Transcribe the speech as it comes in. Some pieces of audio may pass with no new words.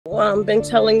been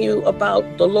telling you about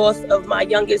the loss of my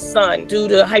youngest son due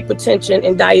to hypertension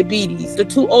and diabetes. The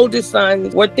two oldest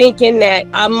sons were thinking that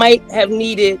I might have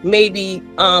needed maybe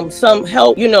some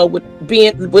help, with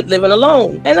living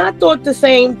alone. And I thought the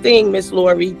same thing, Miss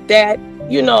Lori, that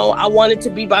I wanted to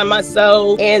be by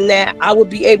myself and that I would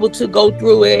be able to go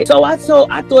through it. So I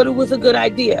thought it was a good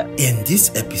idea. In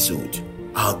this episode,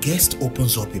 our guest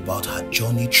opens up about her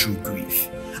journey through grief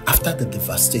after the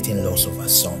devastating loss of her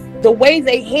son. The way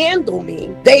they handle me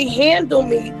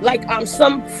like I'm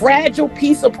some fragile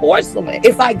piece of porcelain.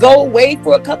 If I go away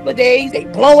for a couple of days, they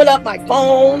blowing up my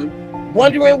phone,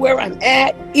 wondering where I'm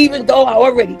at, even though I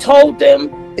already told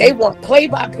them. They want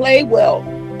play-by-play. Well,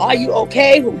 are you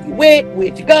okay? Who you with?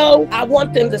 Where'd you go? I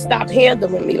want them to stop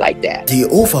handling me like that. The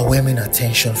overwhelming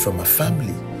attention from her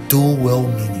family, though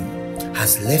well-meaning,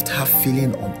 has left her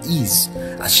feeling unease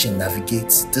as she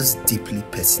navigates this deeply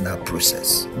personal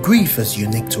process. Grief is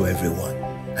unique to everyone,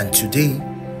 and today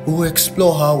we will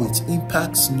explore how it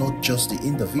impacts not just the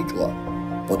individual,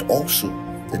 but also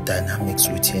the dynamics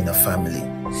within a family.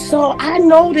 So I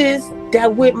noticed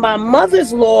that with my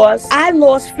mother's loss, I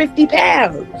lost 50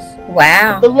 pounds.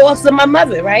 Wow. The loss of my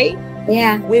mother, right?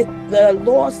 Yeah. With the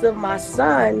loss of my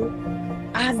son,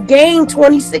 I've gained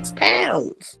 26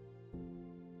 pounds.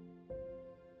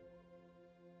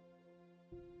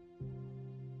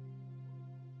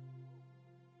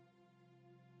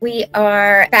 We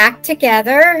are back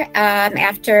together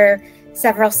after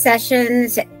several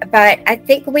sessions, but I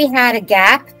think we had a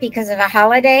gap because of the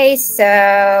holidays.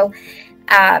 So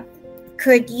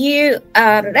could you,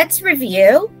 let's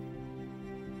review.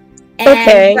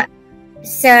 Okay.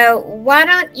 So why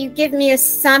don't you give me a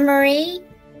summary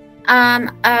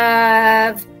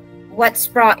of what's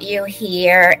brought you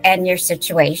here and your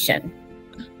situation?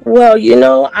 Well,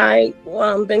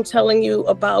 I've been telling you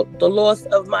about the loss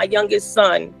of my youngest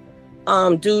son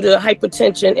due to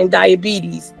hypertension and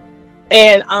diabetes.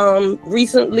 And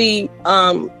recently,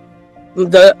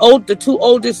 the two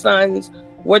oldest sons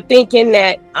were thinking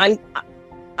that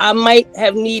I might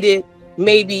have needed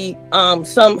maybe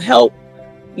some help,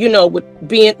 with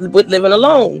living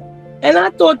alone. And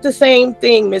I thought the same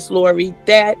thing, Miss Lori,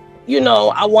 that,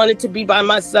 I wanted to be by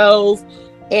myself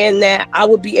and that I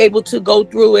would be able to go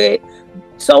through it.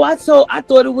 So I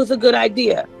thought it was a good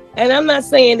idea. And I'm not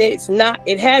saying that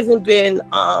it hasn't been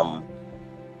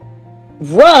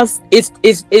rough. It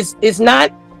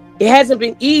hasn't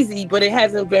been easy, but it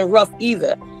hasn't been rough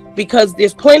either, because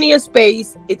there's plenty of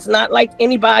space. It's not like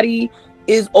anybody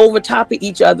is over top of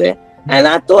each other. And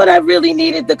I thought I really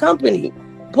needed the company,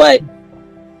 but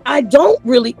I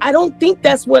don't think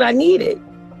that's what I needed.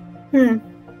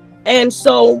 And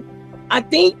so I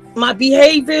think my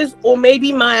behaviors, or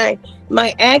maybe my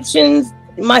actions,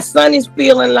 my son is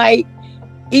feeling like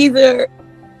either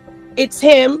it's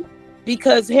him,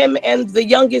 because him and the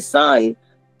youngest son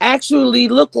actually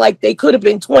look like they could have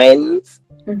been twins.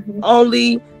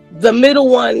 Only the middle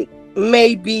one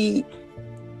may be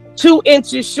 2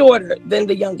 inches shorter than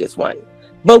the youngest one.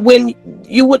 But when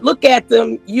you would look at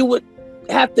them, you would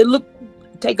have to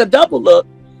take a double look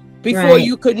before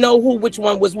you could know which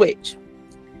one was which.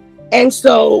 And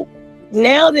so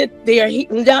now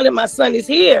that my son is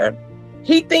here,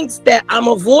 he thinks that I'm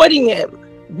avoiding him,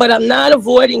 but I'm not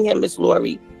avoiding him, Miss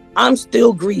Lori. I'm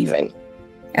still grieving.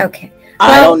 Okay.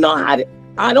 I don't know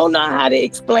how to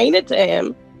explain it to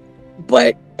him,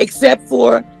 but except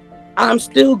for I'm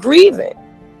still grieving.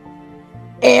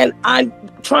 And I'm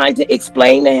trying to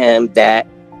explain to him that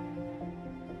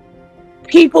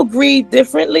people grieve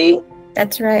differently.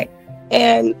 That's right.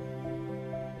 And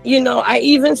I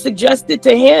even suggested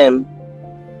to him,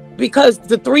 because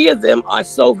the three of them are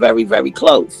so very, very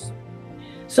close.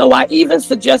 So I even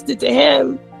suggested to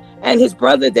him and his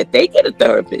brother that they get a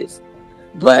therapist.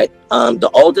 But the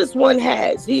oldest one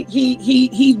has.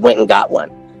 He went and got one.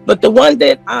 But the one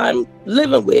that I'm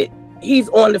living with, he's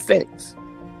on the fence.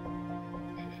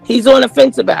 He's on the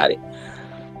fence about it.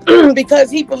 Because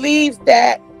he believes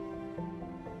that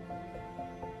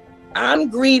I'm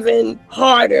grieving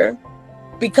harder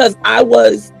because I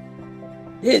was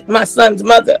my son's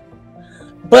mother.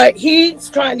 But he's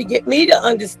trying to get me to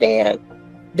understand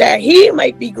that he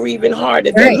might be grieving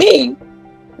harder than me,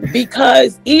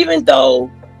 because even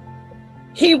though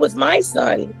he was my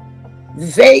son,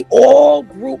 they all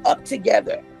grew up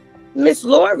together. Miss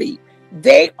Lori,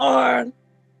 they are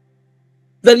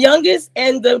the youngest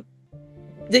and the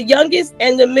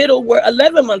middle were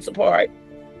 11 months apart,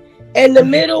 and the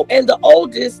middle and the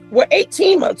oldest were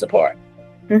 18 months apart.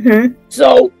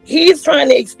 So he's trying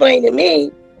to explain to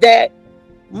me that,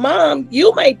 Mom,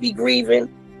 you might be grieving,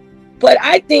 but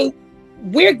I think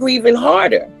we're grieving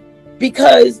harder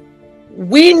because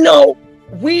We know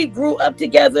we grew up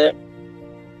together.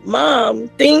 Mom,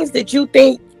 things that you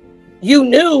think you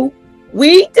knew,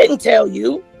 we didn't tell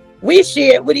you. We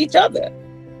shared with each other.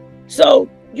 So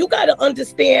you got to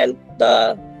understand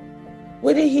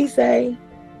what did he say?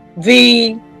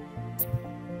 He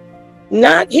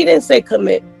didn't say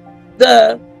commit.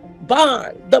 The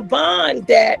bond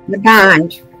that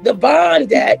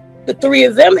the three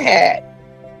of them had.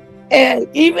 And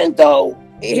even though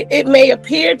it may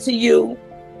appear to you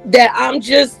that I'm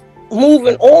just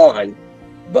moving on,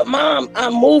 but Mom,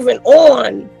 I'm moving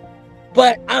on,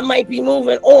 but I might be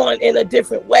moving on in a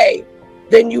different way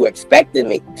than you expected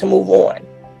me to move on.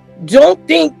 Don't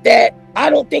think that I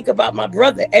don't think about my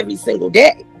brother every single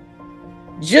day.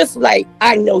 Just like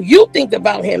I know you think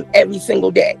about him every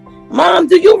single day. Mom,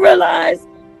 do you realize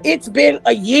it's been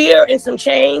a year and some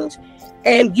change,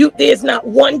 and there's not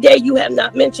one day you have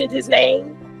not mentioned his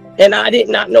name? And I did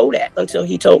not know that until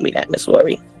he told me that, Miss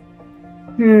Lori.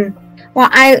 Well,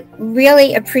 I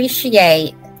really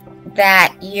appreciate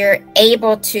that you're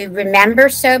able to remember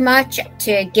so much,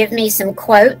 to give me some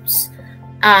quotes,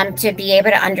 to be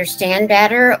able to understand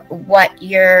better what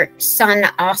your son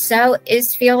also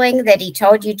is feeling, that he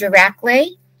told you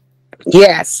directly.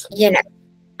 Yes. You know,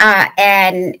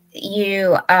 and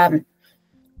you,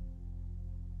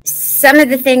 some of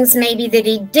the things maybe that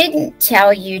he didn't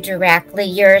tell you directly,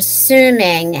 you're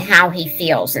assuming how he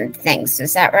feels and things.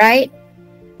 Is that right?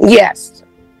 Yes.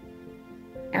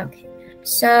 Okay.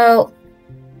 So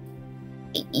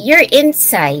your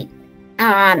insight,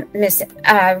 Miss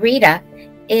Rita,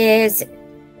 is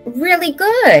really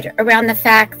good around the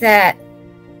fact that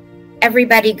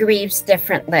everybody grieves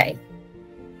differently.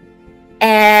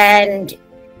 And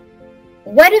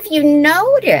what have you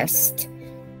noticed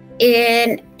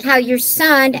in how your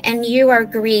son and you are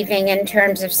grieving in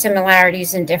terms of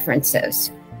similarities and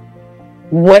differences?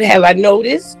 What have I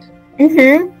noticed?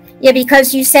 Yeah,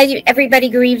 because you said everybody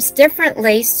grieves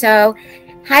differently. So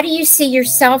how do you see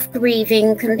yourself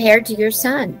grieving compared to your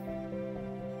son?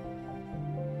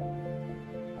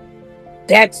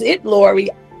 That's it,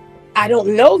 Lori. I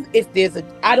don't know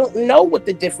I don't know what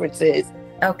the difference is.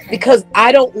 Okay. Because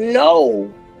I don't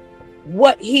know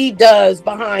what he does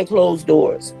behind closed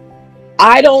doors.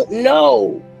 I don't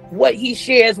know what he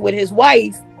shares with his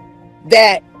wife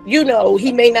that,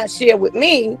 he may not share with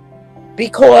me,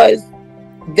 because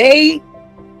the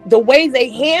way they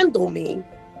handle me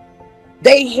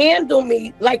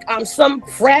like I'm some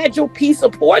fragile piece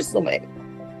of porcelain.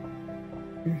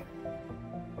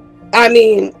 I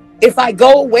mean, if I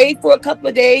go away for a couple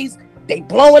of days, they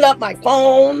blowing up my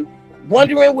phone,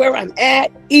 wondering where I'm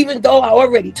at, even though I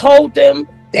already told them.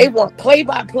 They want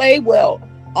play-by-play. Well,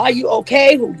 are you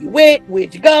okay? Who you with?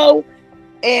 Where'd you go?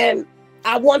 And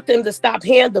I want them to stop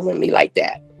handling me like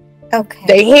that. Okay.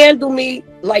 They handle me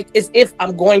like as if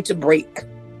I'm going to break.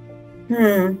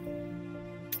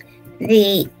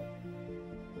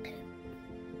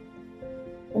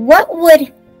 What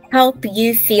would help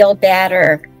you feel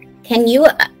better? Can you,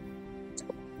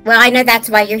 well, I know that's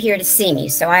why you're here to see me,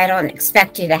 so I don't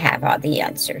expect you to have all the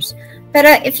answers. But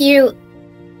if you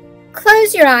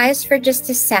close your eyes for just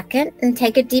a second and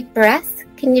take a deep breath,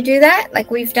 can you do that like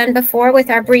we've done before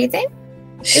with our breathing?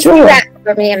 Sure. Just do that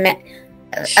for me a minute.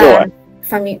 Sure.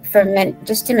 For a minute,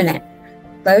 just a minute.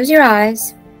 Close your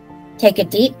eyes, take a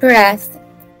deep breath,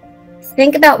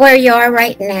 think about where you are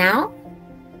right now,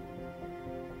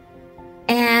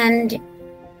 and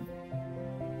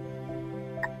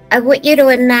I want you to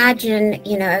imagine,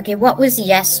 okay, what was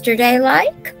yesterday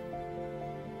like?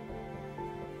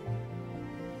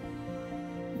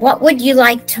 What would you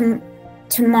like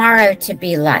tomorrow to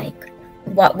be like?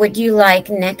 What would you like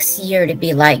next year to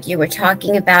be like? You were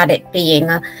talking about it being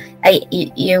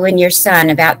you and your son,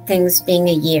 about things being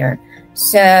a year.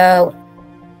 So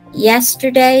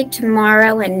yesterday,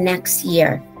 tomorrow, and next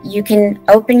year. You can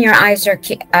open your eyes or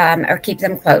keep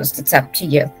them closed. It's up to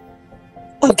you.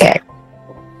 Okay.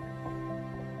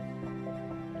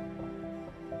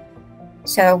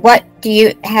 So do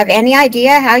you have any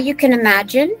idea how you can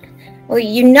imagine? Well,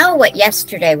 you know what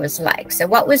yesterday was like. So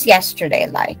what was yesterday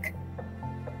like?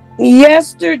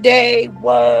 Yesterday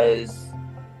was,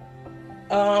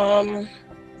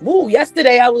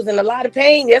 yesterday I was in a lot of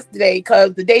pain yesterday,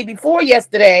 because the day before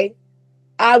yesterday,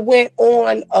 I went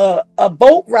on a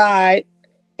boat ride,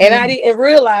 and I didn't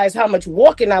realize how much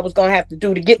walking I was going to have to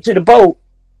do to get to the boat.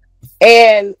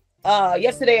 And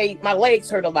yesterday, my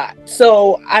legs hurt a lot.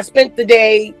 So I spent the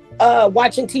day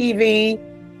watching TV.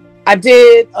 I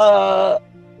did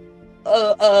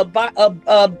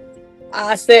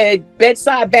I said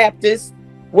Bedside Baptist,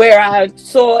 where I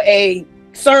saw a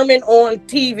sermon on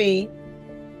TV.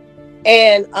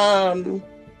 And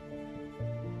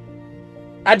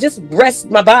I just rest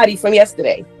my body from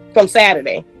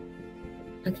Saturday.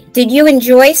 Okay. Did you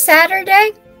enjoy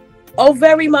Saturday? Oh,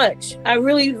 very much. I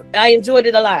enjoyed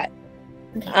it a lot.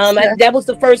 Okay, That was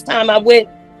the first time I went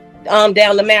down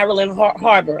to Maryland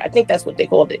Harbor. I think that's what they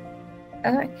called it.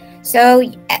 all right.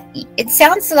 So it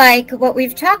sounds like what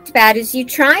we've talked about is you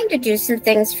trying to do some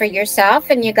things for yourself,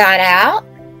 and you got out.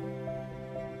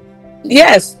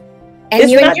 Yes. And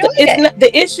you enjoyed it.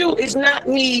 The issue is not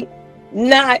me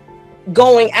not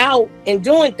going out and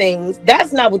doing things.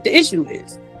 That's not what the issue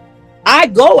is. I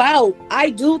go out, I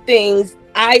do things,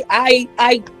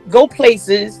 I go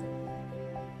places.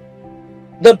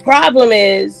 The problem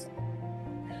is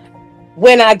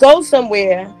when I go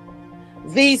somewhere,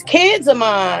 these kids of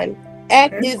mine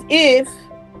act as if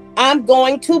I'm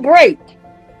going to break.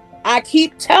 I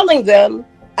keep telling them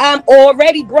I'm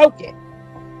already broken.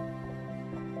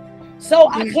 So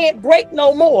I can't break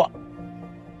no more.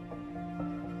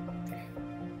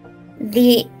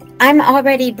 I'm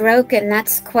already broken,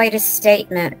 that's quite a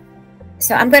statement.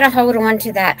 So I'm going to hold on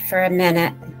to that for a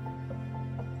minute.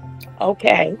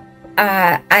 Okay.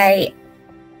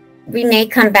 We may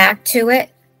come back to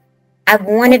it. I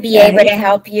want to be able to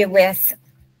help you with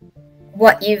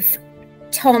what you've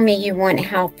told me you want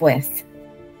help with.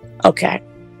 Okay.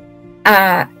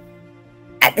 At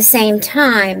the same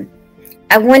time,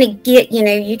 I want to get,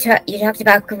 you talked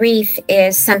about grief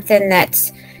is something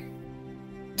that's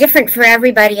different for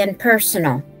everybody and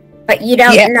personal, but you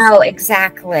don't know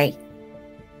exactly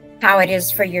how it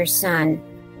is for your son.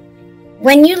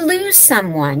 When you lose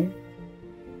someone,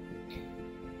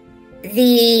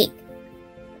 we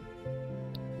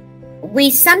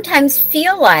sometimes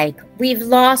feel like we've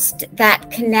lost that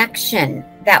connection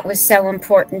that was so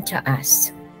important to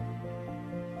us.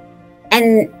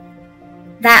 And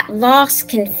that loss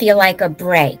can feel like a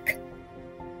break.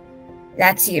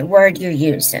 That's the word you're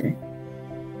using.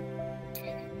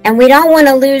 And we don't want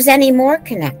to lose any more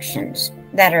connections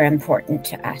that are important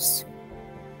to us.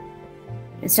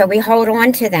 And so we hold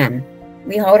on to them.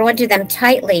 We hold on to them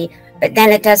tightly, but then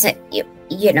it doesn't,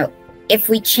 if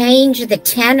we change the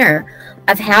tenor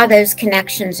of how those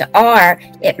connections are,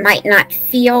 it might not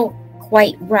feel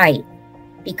quite right.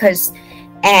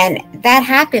 And that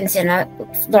happens in a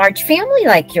large family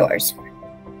like yours.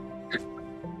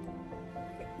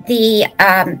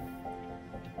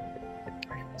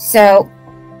 So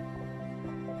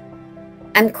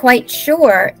I'm quite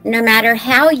sure no matter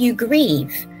how you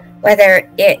grieve,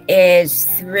 whether it is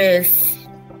through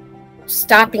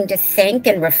stopping to think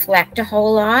and reflect a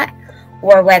whole lot,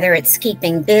 or whether it's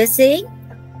keeping busy,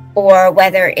 or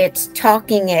whether it's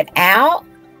talking it out,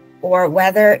 or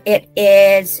whether it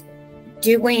is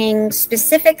doing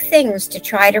specific things to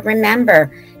try to remember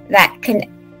that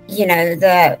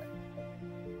the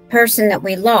person that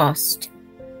we lost.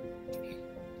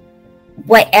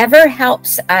 Whatever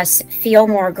helps us feel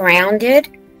more grounded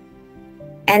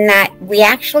and that we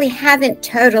actually haven't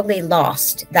totally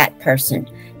lost that person,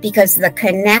 because the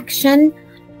connection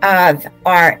of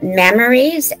our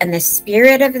memories and the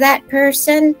spirit of that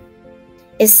person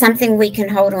is something we can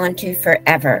hold on to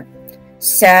forever.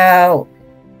 So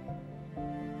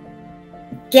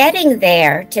getting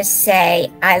there to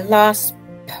say, I lost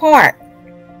part,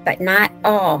 but not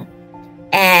all,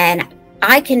 and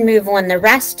I can move on the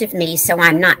rest of me so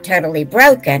I'm not totally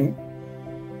broken,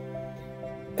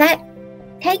 that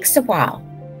takes a while.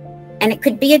 And it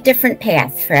could be a different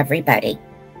path for everybody.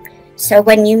 So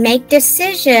when you make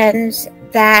decisions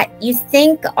that you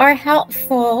think are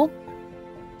helpful,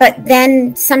 but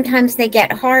then sometimes they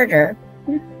get harder,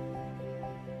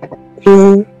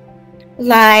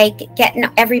 like getting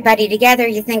everybody together,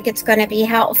 you think it's going to be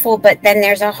helpful, but then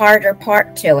there's a harder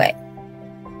part to it.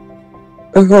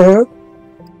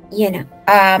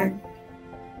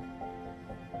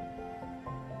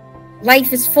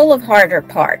 Life is full of harder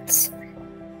parts.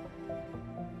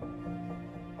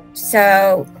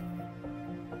 So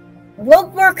we'll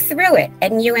work through it,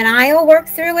 and you and I will work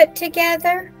through it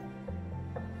together.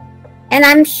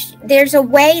 And there's a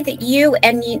way that you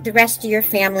and the rest of your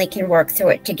family can work through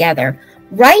it together.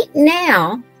 Right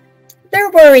now, they're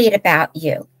worried about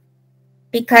you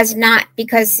because not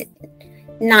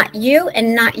you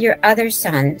and not your other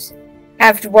sons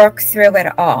have worked through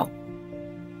it all.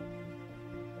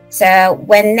 So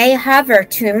when they hover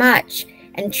too much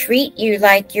and treat you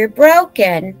like you're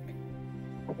broken,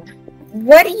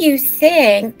 what do you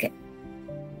think?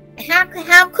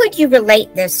 How could you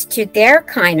relate this to their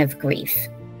kind of grief?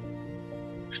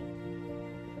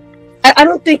 I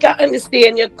don't think I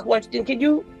understand your question. Can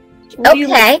you?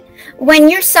 Okay. When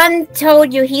your son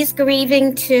told you he's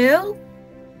grieving too,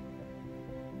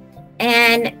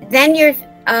 And then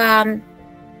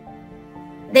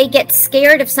they get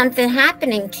scared of something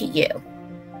happening to you.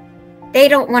 They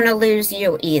don't want to lose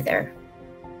you either.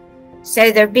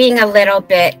 So they're being a little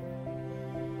bit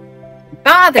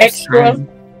bothersome. Extra.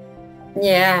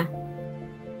 Yeah.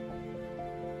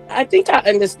 I think I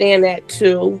understand that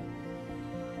too.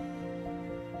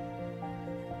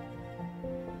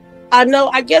 I know,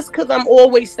 I guess because I'm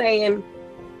always saying,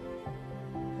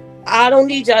 I don't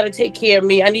need y'all to take care of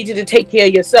me. I need you to take care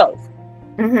of yourself.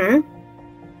 Mm-hmm.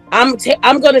 I'm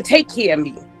going to take care of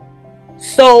me.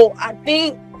 So I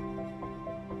think,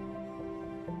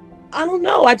 I don't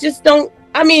know. I just don't,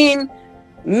 I mean,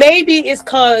 maybe it's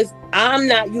because I'm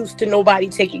not used to nobody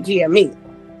taking care of me.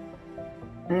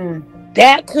 Mm.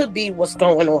 That could be what's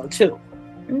going on too.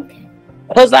 Okay.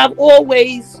 Because I've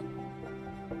always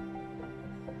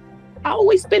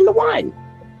been the one.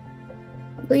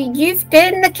 Well, you've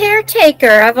been the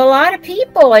caretaker of a lot of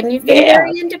people, and you've been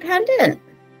very independent.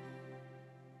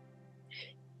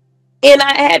 And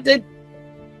I had to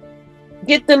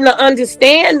get them to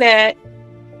understand that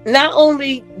not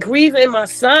only grieving my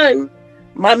son,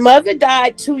 my mother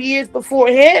died 2 years before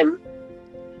him.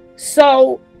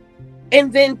 So,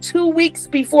 and then 2 weeks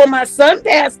before my son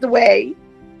passed away,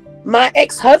 my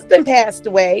ex-husband passed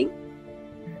away.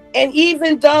 And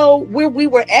even though we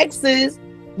were exes,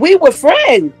 we were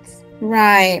friends.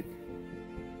 Right.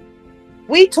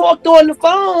 We talked on the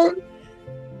phone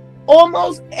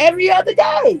almost every other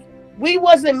day. We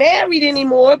wasn't married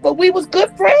anymore, but we was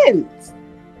good friends.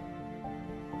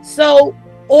 So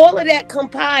all of that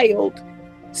compiled,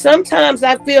 sometimes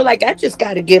I feel like I just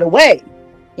got to get away.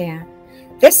 Yeah.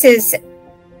 This is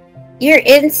your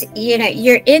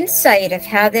insight of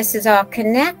how this is all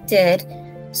connected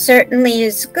certainly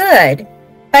is good,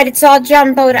 but it's all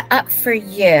jumbled up for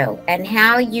you, and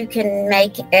how you can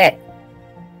make it,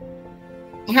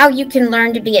 how you can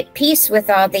learn to be at peace with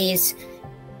all these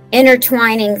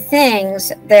intertwining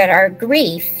things that are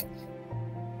grief.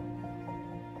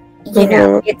 You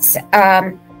know, it's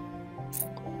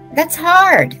that's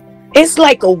hard. It's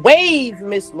like a wave,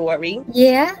 Miss Lori.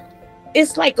 Yeah.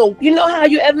 It's like you know how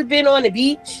you ever been on the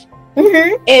beach?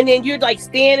 Mm-hmm. And then you're like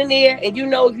standing there, and you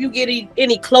know if you get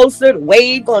any closer, the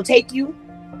wave gonna take you.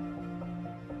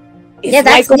 It's yeah,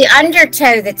 that's like the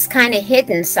undertow that's kind of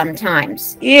hidden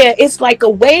sometimes. Yeah, it's like a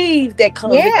wave that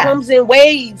comes. Yeah. It comes in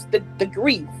waves, the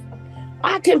grief.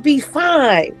 I can be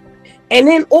fine. And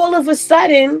then all of a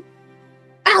sudden,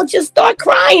 I'll just start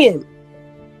crying.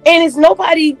 And it's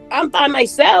nobody, I'm by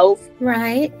myself.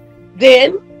 Right.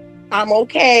 Then I'm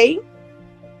okay.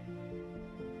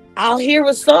 I'll hear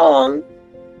a song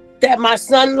that my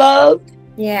son loved.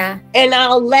 Yeah. And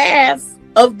I'll laugh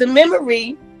of the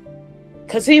memory,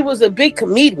 because he was a big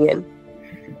comedian.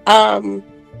 And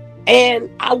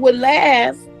I would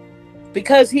laugh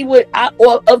because he would,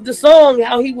 or of the song,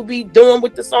 how he would be doing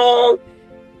with the song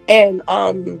and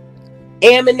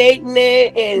animating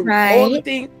it and all the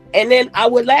things. And then I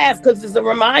would laugh because it's a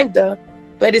reminder,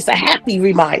 but it's a happy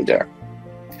reminder.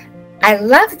 I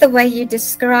love the way you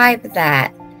describe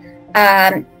that.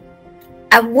 I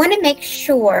want to make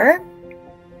sure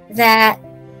that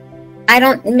I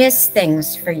don't miss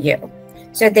things for you.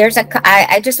 So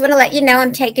I just want to let you know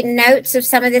I'm taking notes of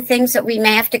some of the things that we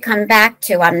may have to come back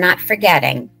to. I'm not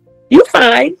forgetting. You're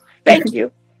fine. Thank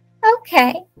you.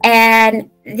 Okay. And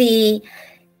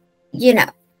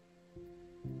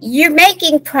you're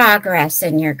making progress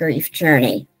in your grief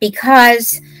journey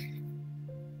because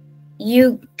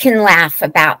you can laugh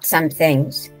about some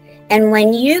things. And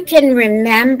when you can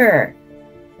remember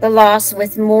the loss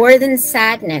with more than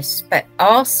sadness, but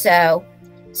also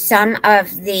some of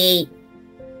the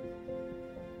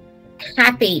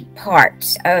happy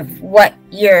parts of what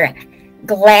you're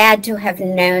glad to have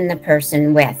known the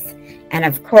person with. And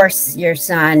of course, your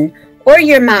son or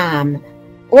your mom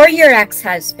or your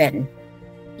ex-husband,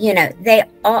 they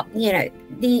all,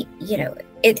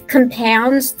 it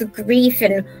compounds the grief,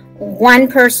 and one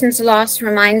person's loss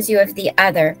reminds you of the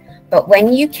other. But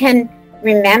when you can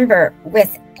remember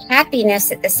with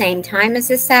happiness at the same time as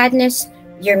the sadness,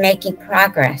 you're making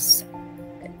progress.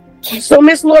 So,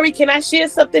 Miss Lori, can I share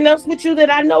something else with you that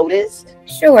I noticed?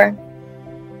 Sure.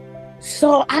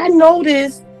 So I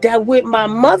noticed that with my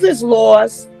mother's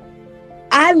loss,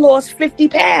 I lost 50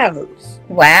 pounds.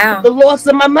 Wow. The loss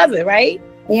of my mother, right?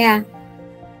 Yeah.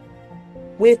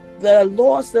 With the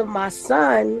loss of my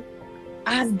son,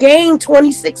 I've gained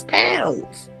 26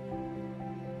 pounds.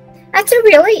 That's a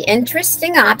really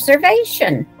interesting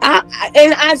observation.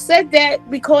 I said that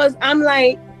because I'm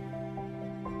like,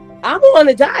 I'm on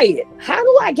a diet. How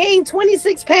do I gain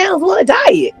 26 pounds on a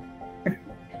diet?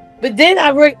 But then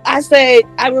I said,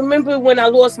 I remember when I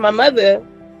lost my mother,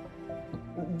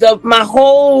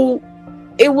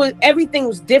 everything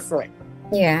was different.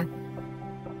 Yeah.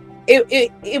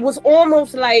 It was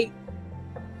almost like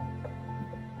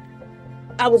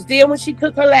I was there when she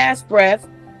took her last breath.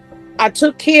 I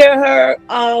took care of her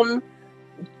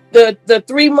the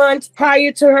 3 months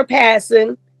prior to her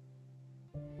passing.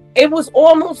 It was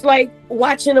almost like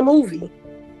watching a movie.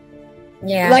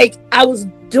 Yeah. Like I was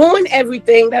doing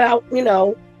everything that I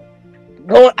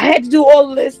had to do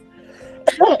all of this,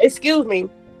 excuse me,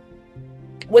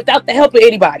 without the help of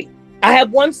anybody. I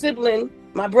have one sibling,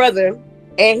 my brother,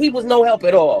 and he was no help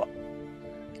at all.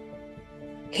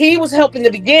 He was helping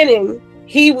in the beginning.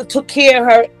 He took care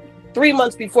of her 3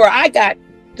 months before I got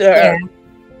to her. Yeah.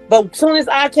 But as soon as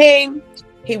I came,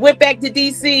 he went back to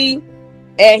DC,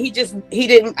 and I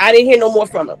didn't hear no more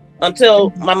from him until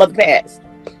my mother passed.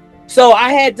 So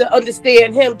I had to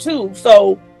understand him too.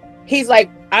 So he's like,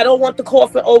 I don't want the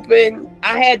coffin open.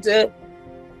 I had to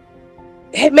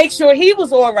make sure he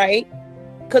was all right,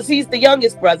 because he's my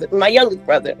youngest brother.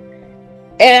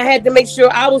 And I had to make sure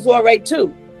I was all right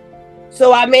too.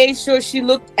 So I made sure she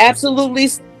looked absolutely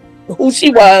who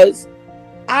she was.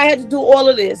 I had to do all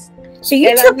of this. So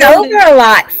you took over a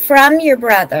lot from your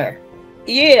brother.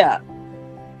 Yeah.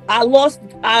 I lost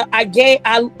I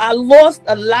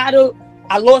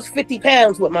lost 50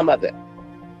 pounds with my mother.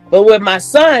 But with my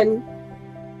son,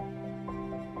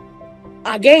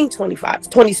 I gained 26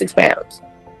 pounds.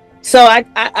 So I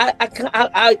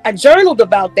journaled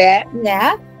about that.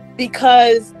 Yeah.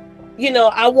 Because,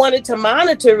 I wanted to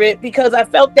monitor it, because I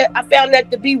found that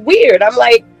to be weird. I'm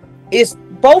like, it's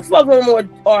both of them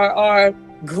are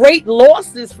great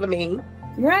losses for me.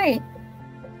 Right.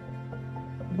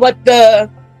 But the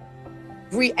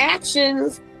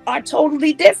reactions are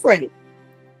totally different.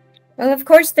 Well, of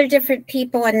course, they're different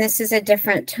people, and this is a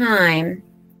different time.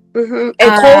 Mm-hmm.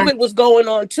 And COVID was going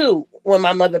on too when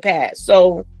my mother passed.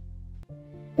 So,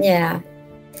 yeah,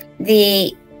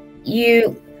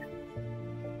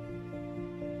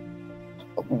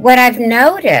 what I've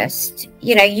noticed,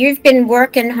 you've been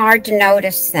working hard to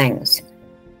notice things,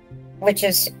 which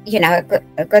is,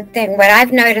 a good thing. What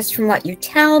I've noticed from what you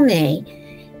tell me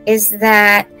is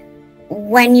that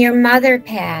when your mother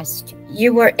passed,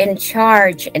 you were in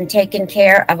charge and taking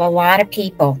care of a lot of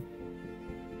people.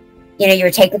 You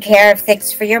were taking care of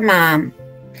things for your mom.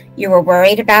 You were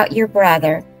worried about your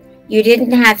brother. You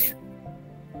didn't have,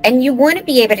 and you want to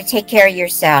be able to take care of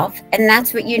yourself, and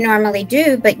that's what you normally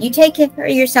do, but you take care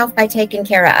of yourself by taking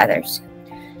care of others.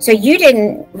 So you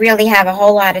didn't really have a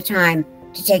whole lot of time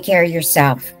to take care of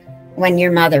yourself when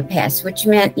your mother passed, which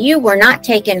meant you were not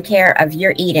taking care of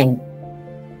your eating.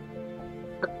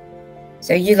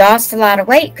 So you lost a lot of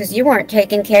weight because you weren't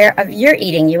taking care of your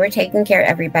eating. You were taking care of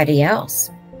everybody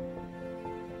else.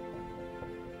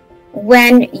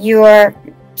 When your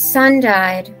son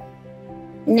died,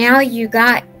 now you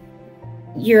got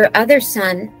your other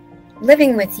son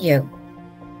living with you,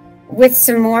 with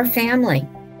some more family.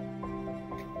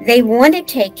 They want to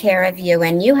take care of you,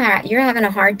 and you're having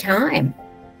a hard time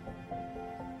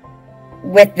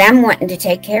with them wanting to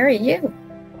take care of you.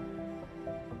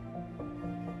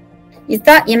 You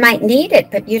thought you might need it,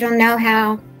 but you don't know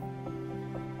how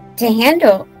to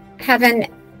handle having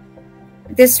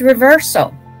this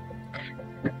reversal.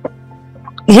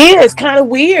 Yeah, it's kind of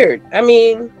weird. I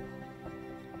mean,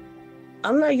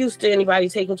 I'm not used to anybody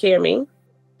taking care of me.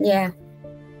 Yeah.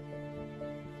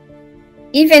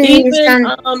 Even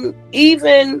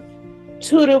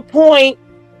to the point,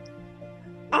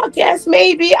 I guess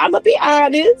maybe I'm gonna be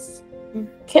honest.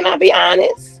 Can I be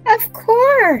honest? Of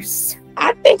course.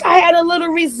 I think I had a little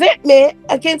resentment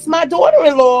against my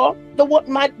daughter-in-law,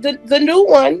 the new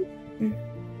one,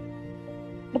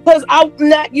 because I'm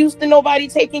not used to nobody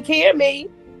taking care of me,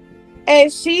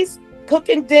 and she's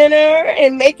cooking dinner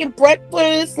and making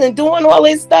breakfast and doing all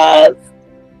this stuff,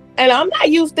 and I'm not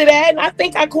used to that. And I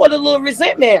think I caught a little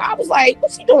resentment. I was like,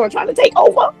 "What's she doing? Trying to take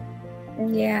over?"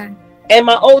 Yeah. And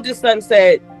my oldest son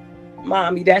said,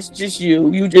 "Mommy, that's just you.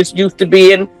 You just used to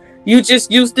doing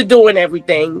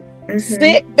everything. Mm-hmm.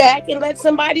 Sit back and let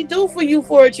somebody do for you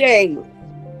for a change."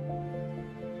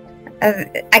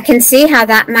 I can see how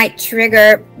that might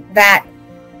trigger that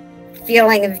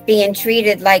feeling of being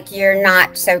treated like you're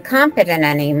not so competent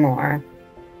anymore.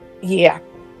 Yeah,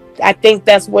 I think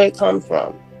that's where it comes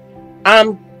from.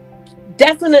 I'm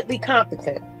definitely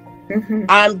competent. Mm-hmm.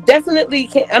 I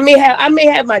may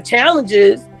have my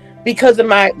challenges because of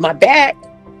my back,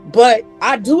 but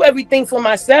I do everything for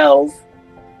myself.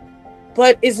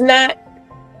 But it's not,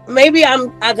 maybe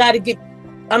I'm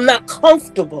not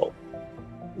comfortable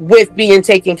with being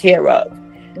taken care of.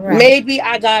 Right. Maybe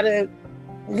I gotta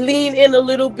lean in a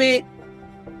little bit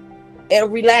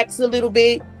and relax a little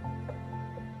bit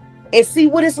and see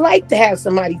what it's like to have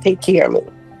somebody take care of me.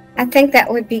 I think that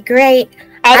would be great.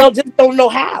 I just don't know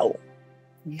how.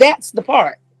 That's the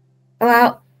part.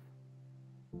 Well,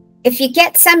 if you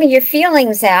get some of your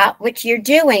feelings out, which you're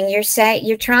doing, you're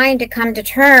trying to come to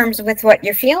terms with what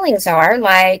your feelings are.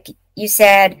 Like you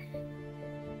said,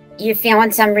 you're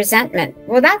feeling some resentment.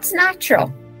 Well, that's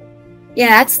natural. Yeah,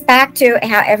 that's back to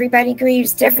how everybody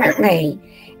grieves differently.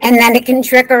 And then it can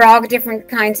trigger all different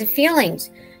kinds of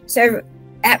feelings. So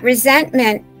at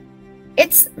resentment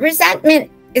is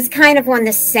kind of on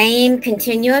the same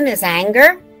continuum as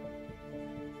anger.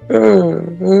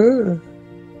 Mm-hmm.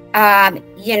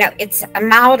 It's a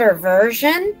milder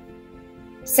version.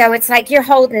 So it's like you're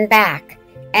holding back,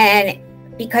 and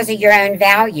because of your own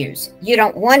values, you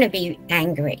don't want to be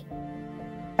angry,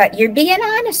 but you're being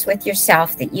honest with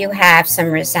yourself that you have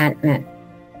some resentment.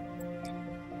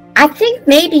 I think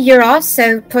maybe you're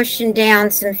also pushing down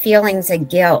some feelings of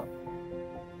guilt.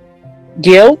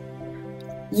 Guilt?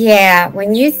 Yeah,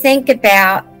 when you think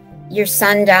about your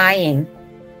son dying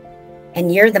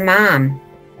and you're the mom,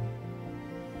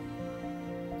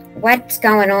 what's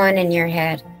going on in your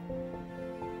head?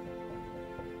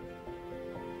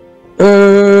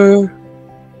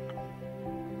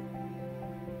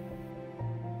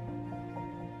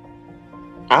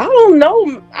 I don't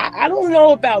know. I don't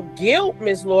know about guilt,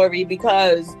 Miss Lori,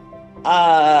 because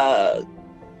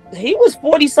he was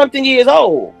 40-something years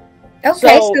old.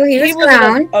 Okay, so he was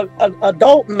grown. An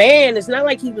adult man. It's not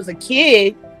like he was a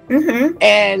kid. Mm-hmm.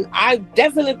 And I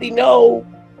definitely know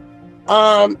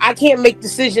I can't make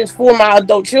decisions for my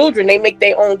adult children. They make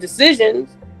their own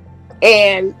decisions.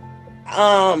 And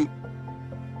I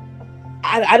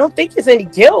don't think there's any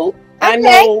guilt. Okay. I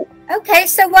know. Okay,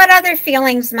 so what other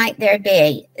feelings might there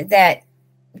be that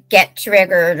get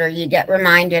triggered or you get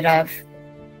reminded of?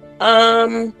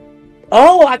 I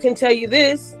can tell you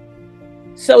this.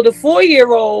 So the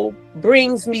 4-year-old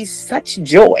brings me such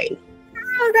joy.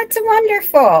 Oh, that's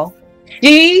wonderful.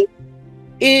 She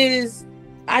is,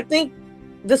 I think,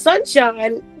 the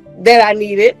sunshine that I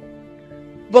needed,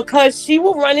 because she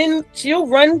will run to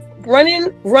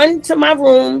my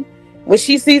room. When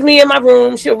she sees me in my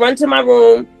room, she'll run to my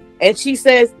room and she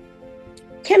says,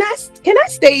 Can I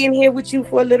stay in here with you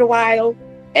for a little while?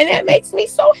 And that makes me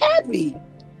so happy.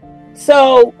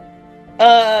 So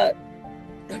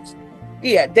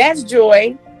yeah, that's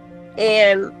joy.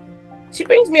 And she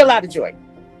brings me a lot of joy.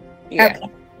 Yeah. Okay.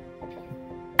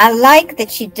 I like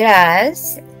that she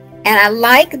does. And I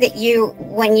like that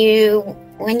when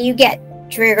you get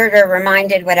triggered or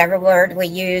reminded, whatever word we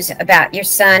use, about your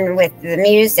son with the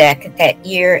music, that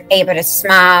you're able to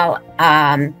smile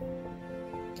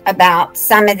about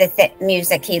some of the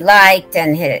music he liked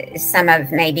and some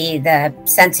of maybe the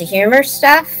sense of humor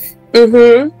stuff.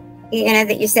 Mm-hmm.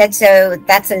 That you said. So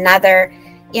that's another,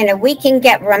 we can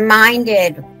get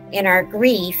reminded in our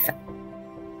grief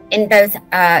in both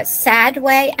a sad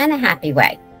way and a happy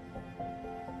way.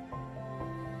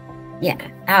 Yeah.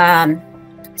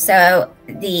 So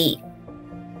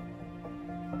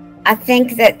I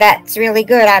think that's really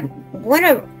good. I want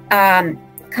to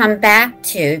come back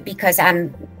to, because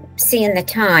I'm seeing the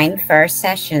time for our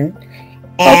session,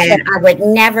 and okay, I would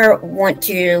never want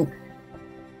to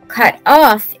cut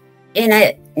off in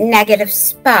a negative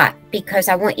spot, because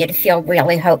I want you to feel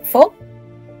really hopeful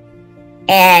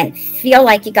and feel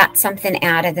like you got something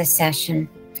out of the session.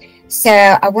 So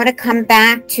I want to come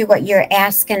back to what you're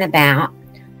asking about,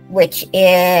 which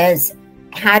is,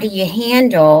 how do you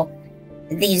handle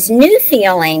these new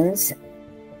feelings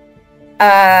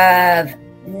of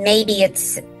maybe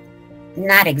it's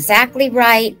not exactly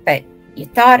right, but you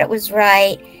thought it was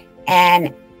right.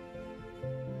 And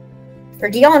for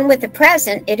dealing with the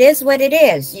present, it is what it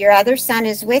is. Your other son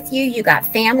is with you. You got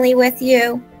family with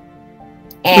you.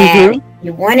 And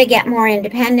you want to get more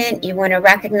independent. You want to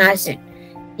recognize that,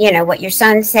 what your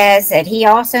son says, that he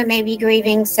also may be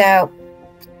grieving. So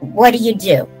what do you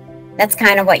do? That's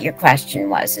kind of what your question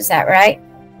was. Is that right?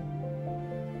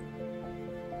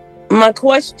 My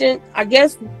question, I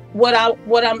guess what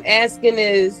I'm asking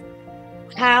is,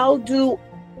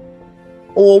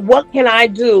 what can I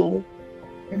do?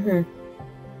 Mm-hmm.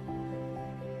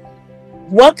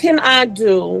 What can I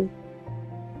do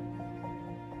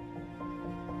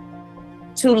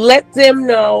to let them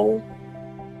know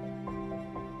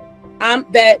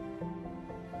that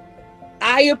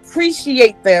I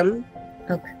appreciate them?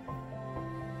 Okay.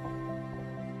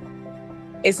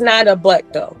 It's not a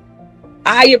but, though.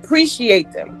 I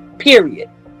appreciate them, period.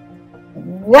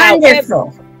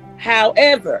 Wonderful.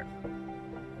 However,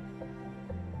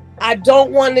 I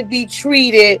don't want to be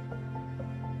treated.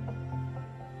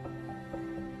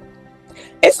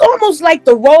 It's almost like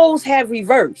the roles have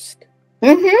reversed.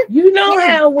 Mm-hmm. You know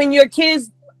how when your kids,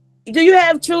 do you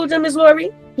have children, Ms. Lori?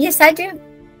 Yes, I do.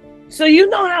 So you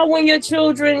know how when your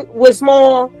children were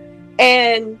small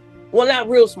and, well, not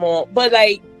real small, but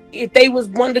like if they was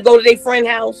wanted to go to their friend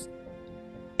house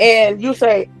and you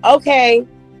say, okay,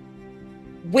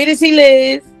 where does he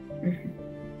live? Mm-hmm.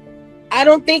 I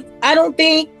don't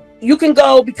think you can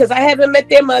go because I haven't met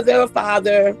their mother or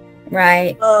father.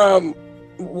 Right. Or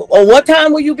what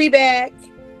time will you be back?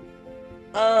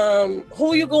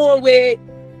 Who you going with?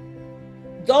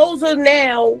 Those are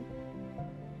now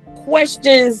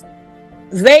questions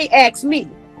they ask me.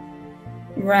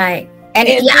 Right. And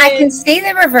then, I can see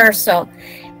the reversal.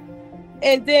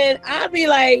 And then I'll be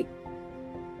like,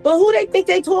 but who they think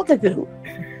they talking to?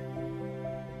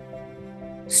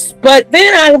 But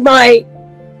then I'm like,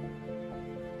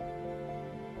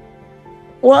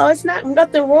 well, it's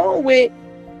nothing wrong with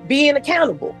being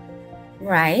accountable.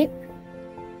 Right.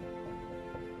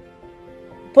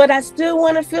 But I still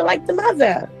want to feel like the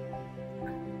mother.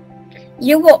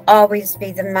 You will always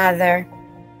be the mother.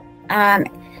 And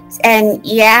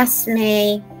you asked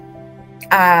me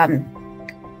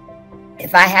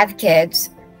if I have kids.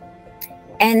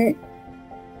 And,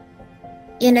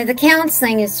 you know, the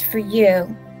counseling is for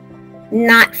you,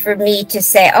 not for me to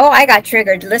say, oh, I got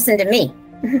triggered, listen to me.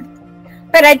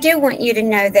 But I do want you to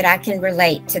know that I can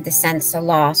relate to the sense of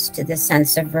loss, to the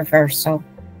sense of reversal.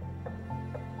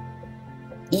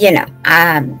 You know,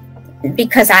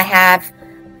 because I've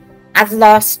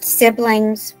lost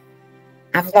siblings,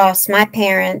 I've lost my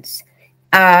parents,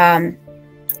 and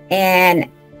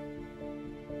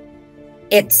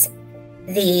it's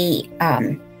the,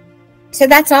 so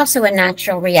that's also a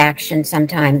natural reaction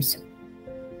sometimes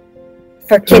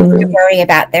for kids to worry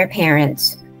about their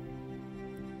parents.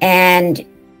 And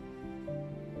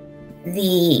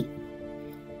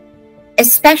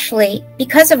especially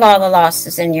because of all the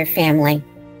losses in your family.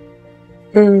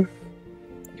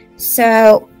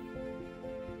 So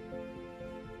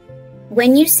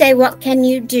when you say, what can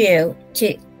you do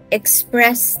to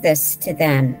express this to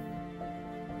them?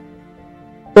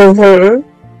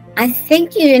 I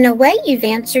think in a way, you've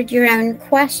answered your own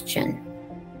question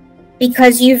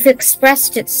because you've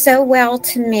expressed it so well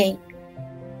to me.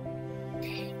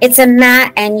 It's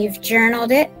and you've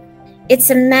journaled it. It's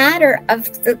a matter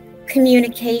of the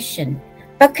communication.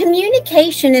 But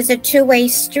communication is a two-way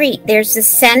street. There's the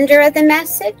sender of the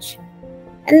message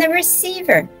and the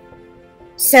receiver.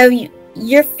 So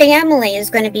your family is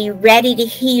going to be ready to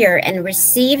hear and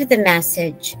receive the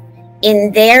message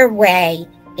in their way,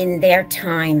 in their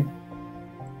time.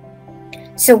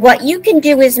 So what you can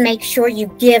do is make sure you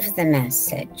give the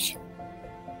message.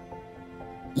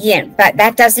 Yeah, but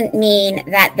that doesn't mean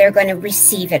that they're going to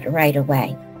receive it right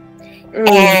away.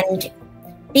 And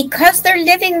because they're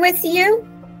living with you,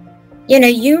 you know,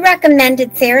 you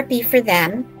recommended therapy for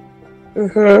them.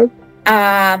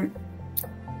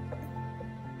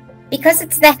 Because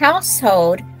it's the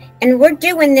household, and we're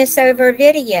doing this over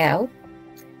video.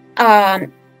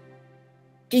 Do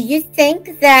you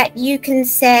think that you can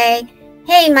say,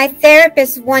 hey, my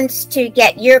therapist wants to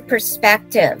get your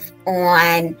perspective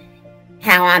on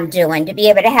how I'm doing to be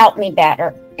able to help me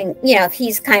better? And, you know, if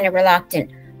he's kind of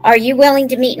reluctant, are you willing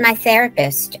to meet my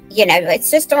therapist? You know,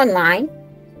 it's just online.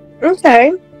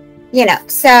 Okay. You know,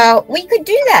 so we could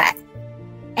do that.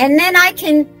 And then I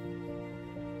can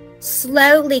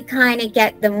slowly kind of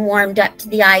get them warmed up to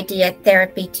the idea of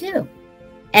therapy too.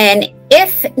 And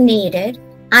if needed,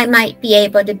 I might be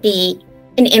able to be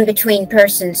an in-between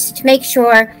person to make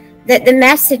sure that the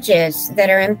messages that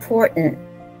are important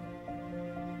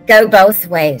go both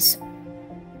ways.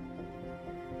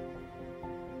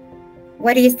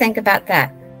 What do you think about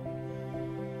that?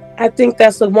 I think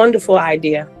that's a wonderful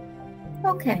idea.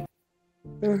 Okay.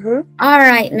 All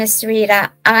right, Miss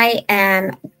Rita, I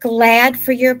am glad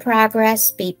for your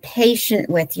progress. Be patient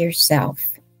with yourself.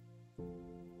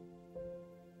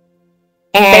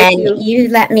 And you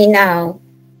let me know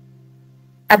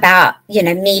about, you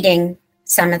know, meeting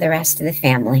some of the rest of the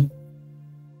family.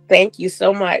 Thank you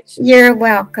so much. You're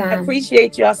welcome. I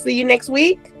appreciate you. I'll see you next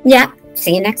week. Yeah,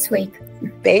 see you next week.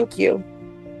 Thank you.